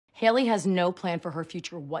Haley has no plan for her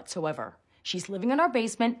future whatsoever. She's living in our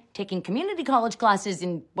basement, taking community college classes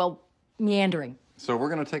and, well, meandering. So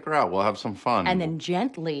we're gonna take her out. We'll have some fun. And then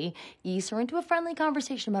gently ease her into a friendly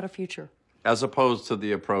conversation about her future. As opposed to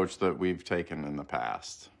the approach that we've taken in the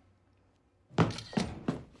past.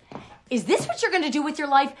 Is this what you're gonna do with your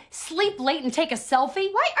life? Sleep late and take a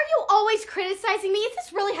selfie? Why are you always criticizing me? Is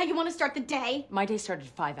this really how you want to start the day? My day started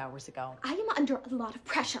 5 hours ago. I am under a lot of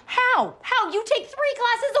pressure. How? How? You take 3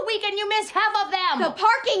 classes a week and you miss half of them! The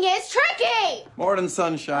parking is tricky! Morning,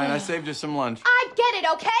 sunshine. I saved you some lunch. I get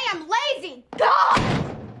it, okay? I'm lazy.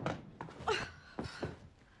 God!